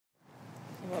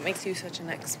What makes you such an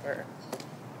expert?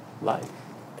 Life.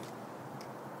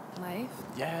 Life?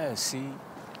 Yeah, see,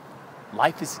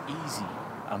 life is easy.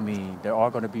 I mean, there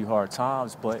are going to be hard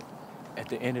times, but at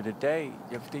the end of the day,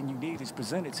 everything you need is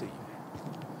presented to you.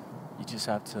 You just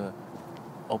have to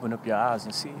open up your eyes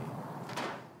and see it.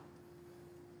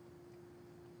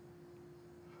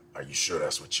 Are you sure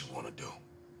that's what you want to do?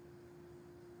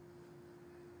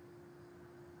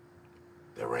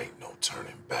 There ain't no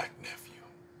turning back, nephew.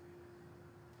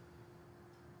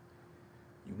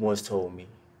 You once told me,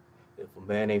 if a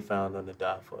man ain't found nothing to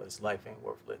die for, his life ain't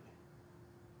worth living.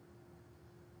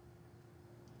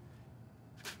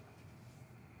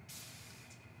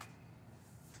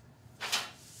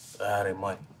 I had that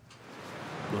money.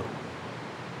 Look,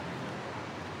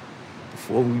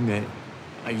 before we met,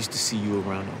 I used to see you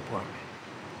around the apartment.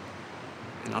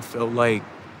 And I felt like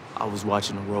I was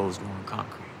watching the rose grow in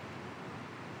concrete.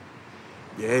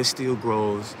 Yeah, it still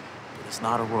grows, but it's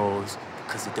not a rose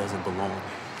because it doesn't belong there.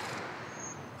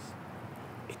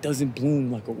 It doesn't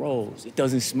bloom like a rose. It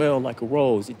doesn't smell like a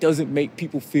rose. It doesn't make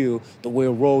people feel the way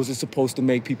a rose is supposed to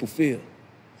make people feel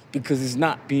because it's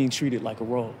not being treated like a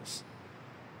rose.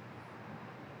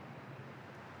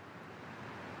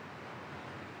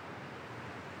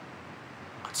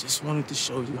 I just wanted to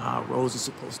show you how a rose is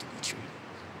supposed to be treated.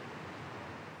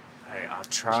 Hey, I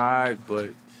tried, but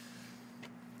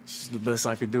it's the best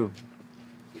I could do.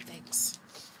 Thanks.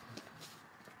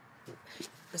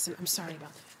 Listen, I'm sorry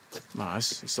about that. Nah,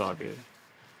 it's all good.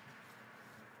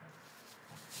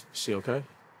 She okay?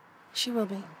 She will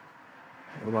be.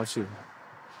 What about you?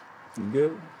 You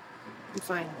good? I'm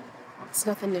fine. It's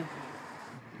nothing new.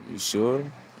 You sure?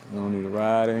 You don't need a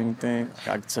ride or anything?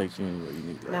 I can take you anywhere you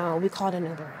need to. No, we called an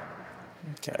Uber.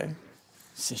 Okay.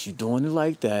 Since you're doing it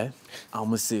like that, I'm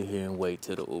gonna sit here and wait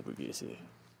till the Uber gets here.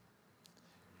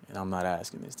 And I'm not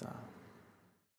asking this time.